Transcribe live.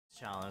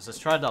Challenge. Let's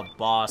try the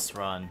boss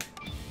run.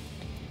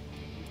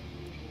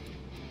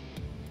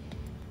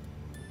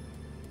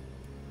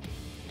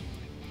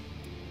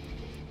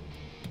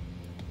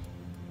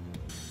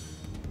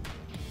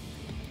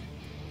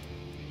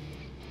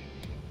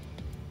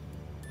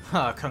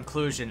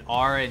 Conclusion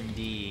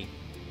R&D.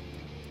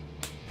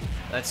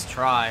 Let's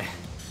try.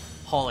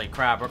 Holy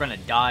crap, we're gonna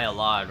die a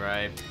lot,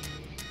 right?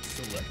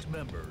 Select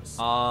members.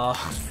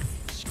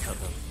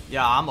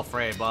 Yeah, I'm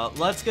afraid, but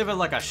let's give it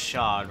like a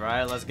shot,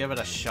 right? Let's give it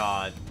a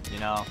shot, you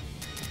know?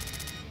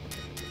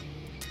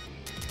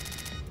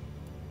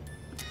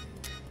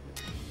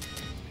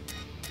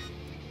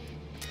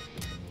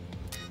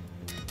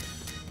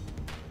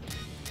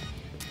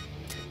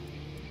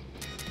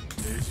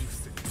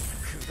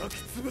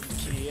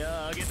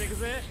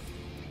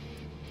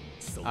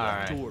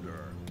 Select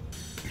order.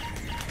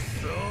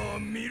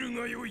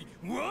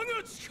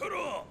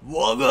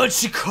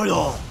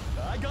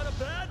 I got a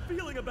bad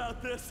feeling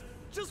about this.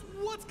 Just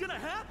what's gonna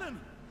happen?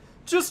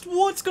 Just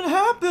what's gonna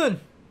happen?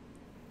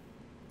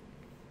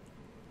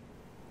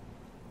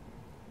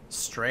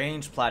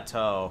 Strange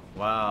plateau.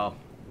 Wow.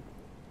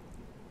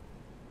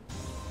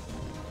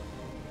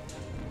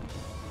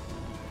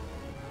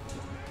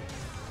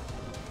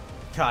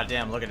 God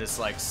damn, look at this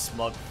like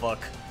smug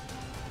fuck.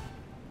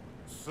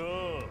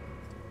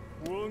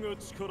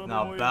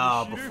 Now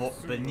bow before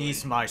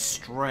beneath my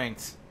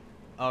strength.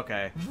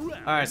 Okay.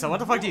 Alright, so what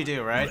the fuck do you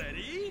do, right?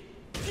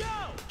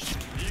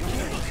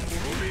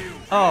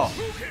 Oh.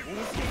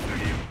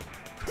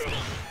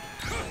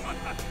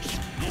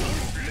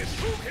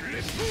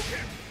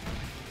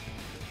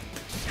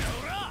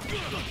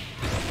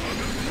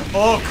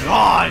 Oh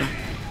god!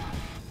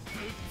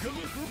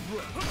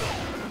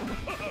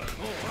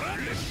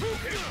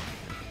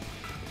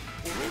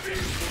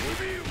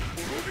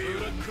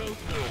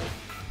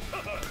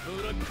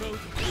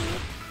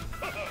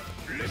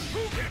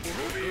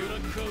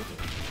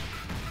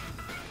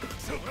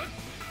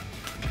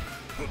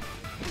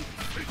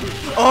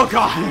 Oh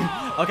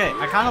god! Okay,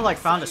 I kind of like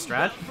found a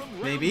strat,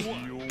 maybe.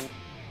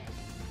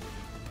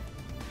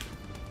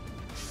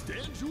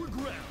 Stand your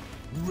ground.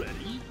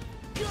 Ready?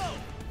 Go!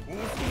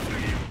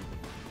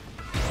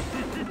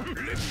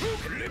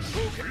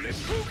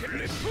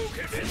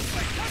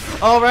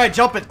 Alright,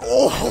 jump it!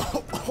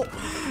 Oh!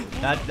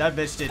 That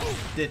bitch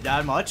did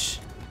that much?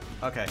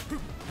 Okay.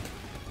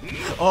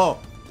 Oh!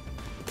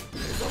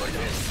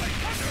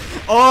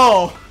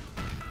 Oh!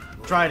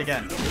 Try it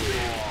again.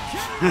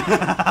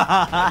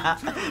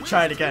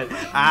 Try it again.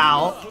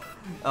 Ow!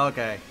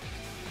 Okay.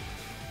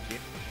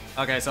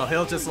 Okay, so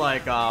he'll just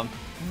like, Ready?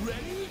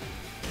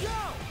 Go!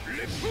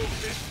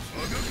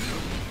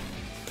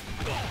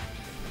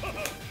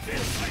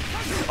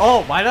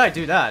 Oh, why did I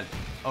do that?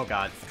 Oh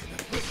god.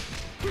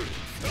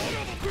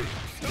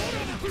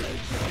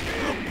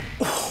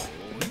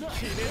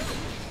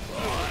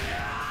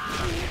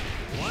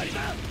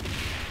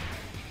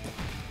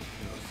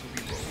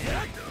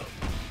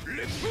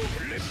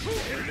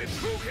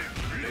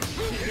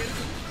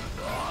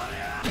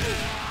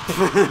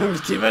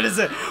 Keep it as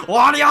it.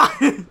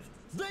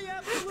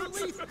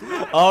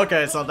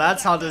 Okay, so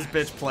that's how this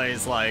bitch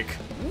plays, like.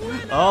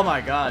 Oh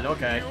my god,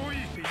 okay.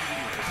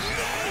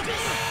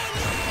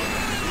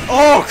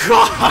 Oh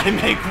god, I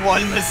make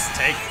one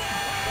mistake.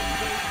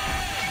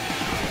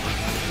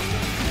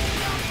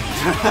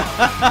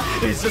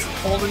 He's just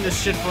holding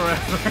this shit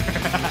forever.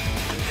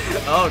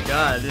 Oh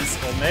god, this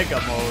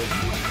Omega mode.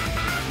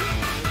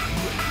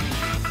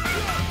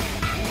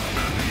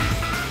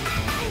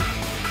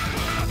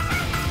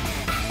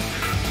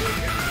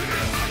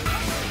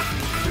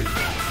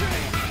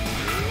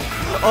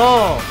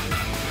 Oh!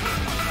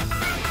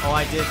 Oh,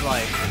 I did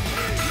like...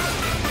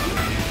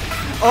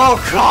 Oh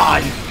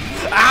god!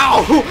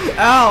 Ow!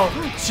 Ow!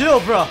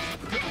 Chill, bro!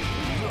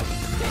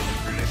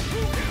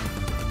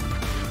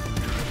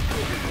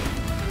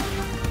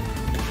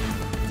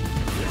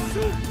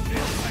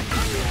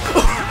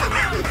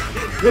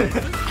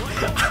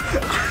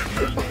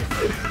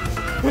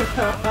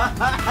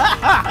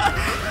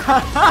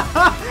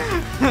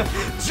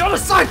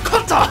 Genocide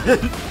cutter!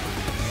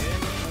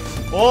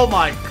 Oh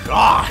my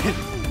god!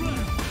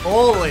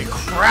 Holy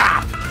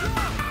crap!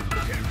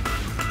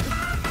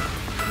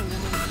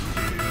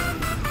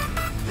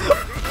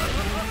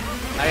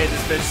 I hate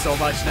this bitch so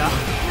much now.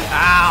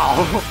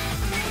 Ow!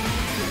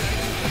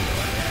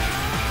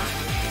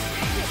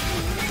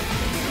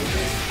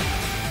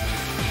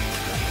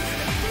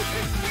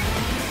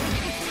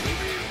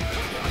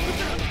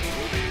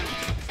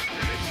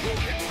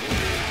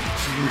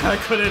 I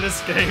couldn't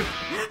escape.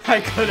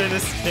 I couldn't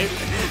escape.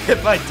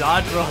 If I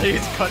dodge roll,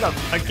 he's gonna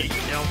fucking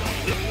kill me.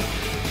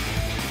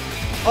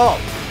 Oh!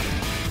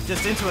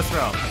 Just into a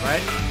throw,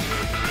 right?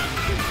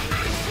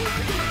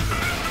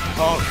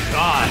 Oh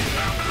god.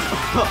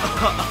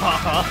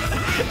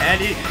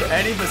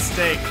 any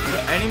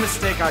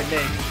mistake I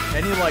make,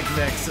 any like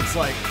mix, it's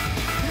like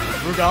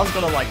Rugal's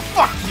gonna like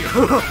fuck you.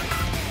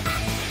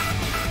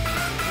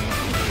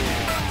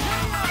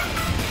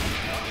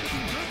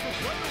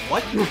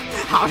 What?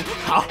 How?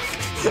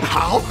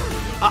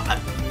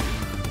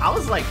 I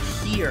was like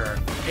here,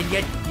 and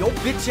yet your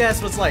bitch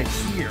ass was like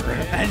here,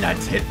 and that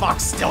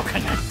hitbox still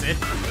connected.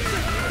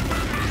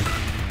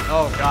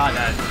 Oh god,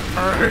 that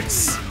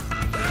hurts.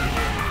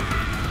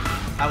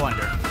 I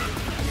wonder.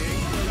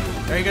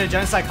 Are you gonna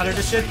genocide cutter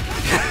this shit?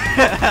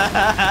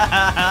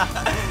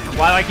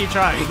 Why do I keep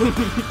trying?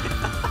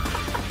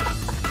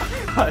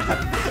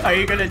 Are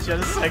you gonna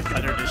genocide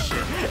cutter this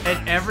shit?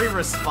 At every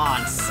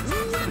response.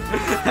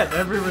 At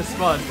every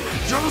response.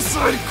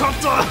 Genocide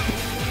cutter!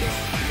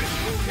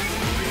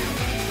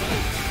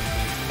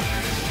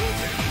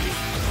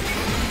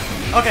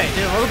 Okay,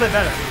 did a little bit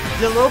better.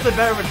 Did a little bit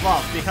better with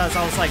buff because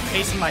I was like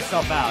pacing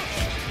myself out.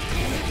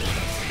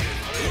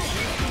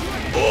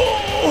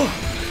 Oh!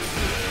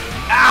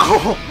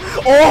 Ow!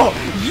 Oh!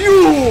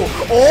 You!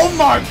 Oh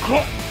my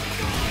god!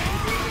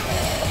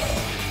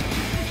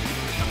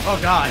 Oh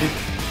god.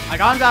 I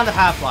got him down to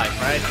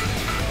half-life, right?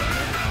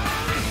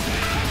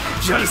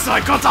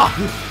 Genocide kata!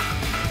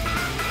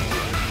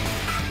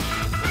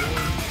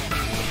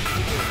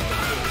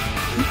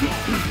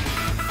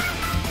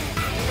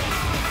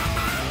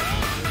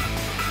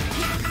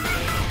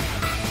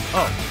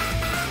 Oh.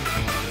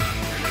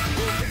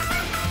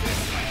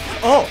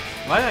 Oh!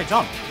 Why did I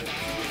jump?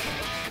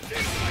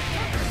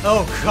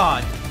 Oh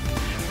god.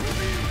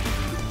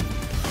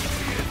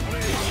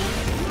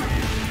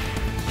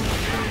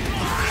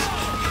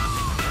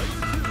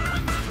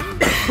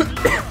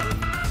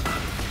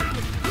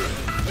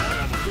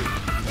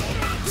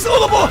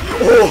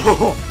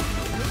 Oh!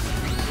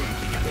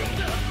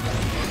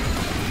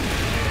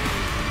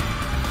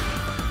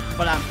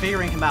 But I'm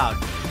figuring him out.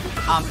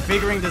 I'm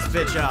figuring this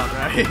bitch out,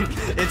 right?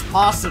 It's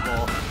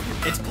possible.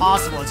 It's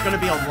possible. It's gonna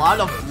be a lot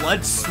of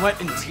blood,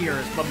 sweat, and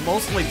tears, but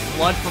mostly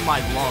blood from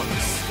my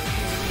lungs.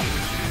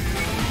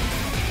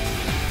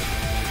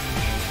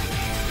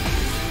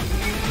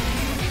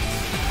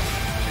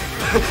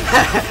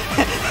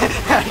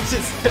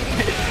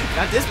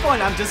 At this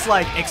point, I'm just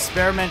like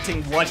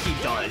experimenting what he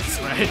does,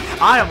 right?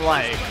 I am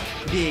like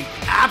being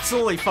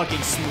absolutely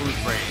fucking smooth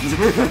brained.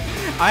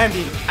 I am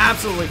being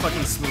absolutely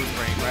fucking smooth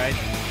brained, right?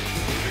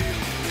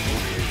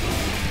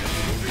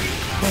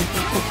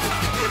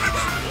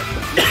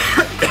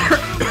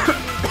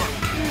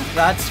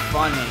 That's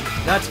funny.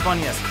 That's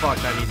funny as fuck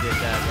that he did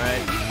that,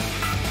 right?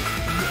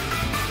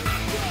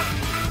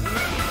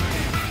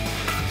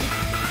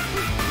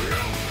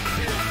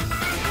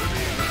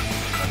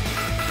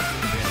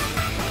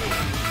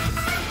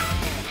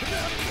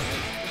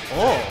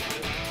 Oh.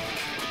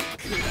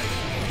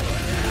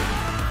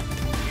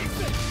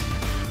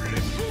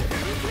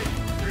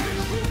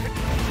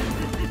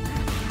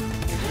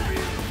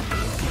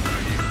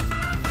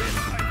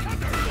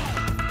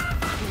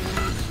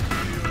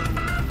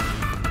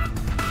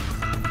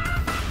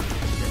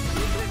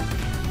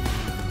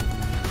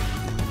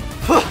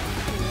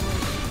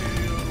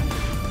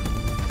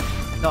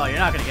 No, you're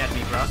not gonna get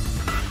me, bro.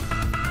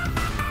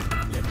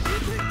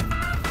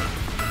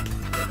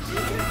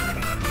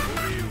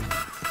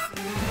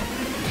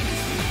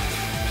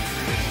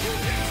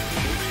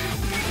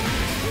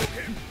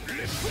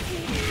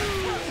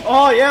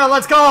 Oh yeah,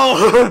 let's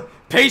go!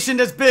 Patient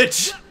as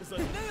bitch!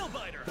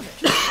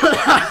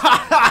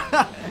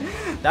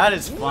 That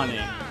is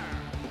funny.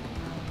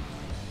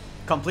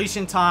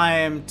 Completion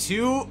time,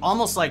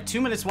 almost like 2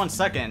 minutes, 1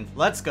 second.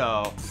 Let's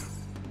go.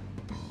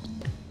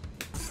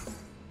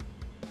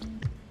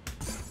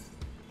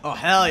 Oh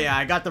hell yeah,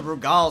 I got the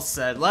Rugal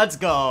set. Let's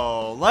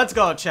go. Let's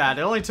go, chat.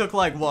 It only took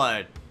like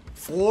what?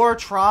 4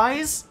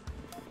 tries?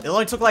 It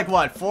only took like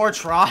what? 4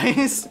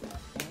 tries?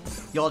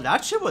 Yo,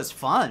 that shit was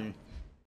fun.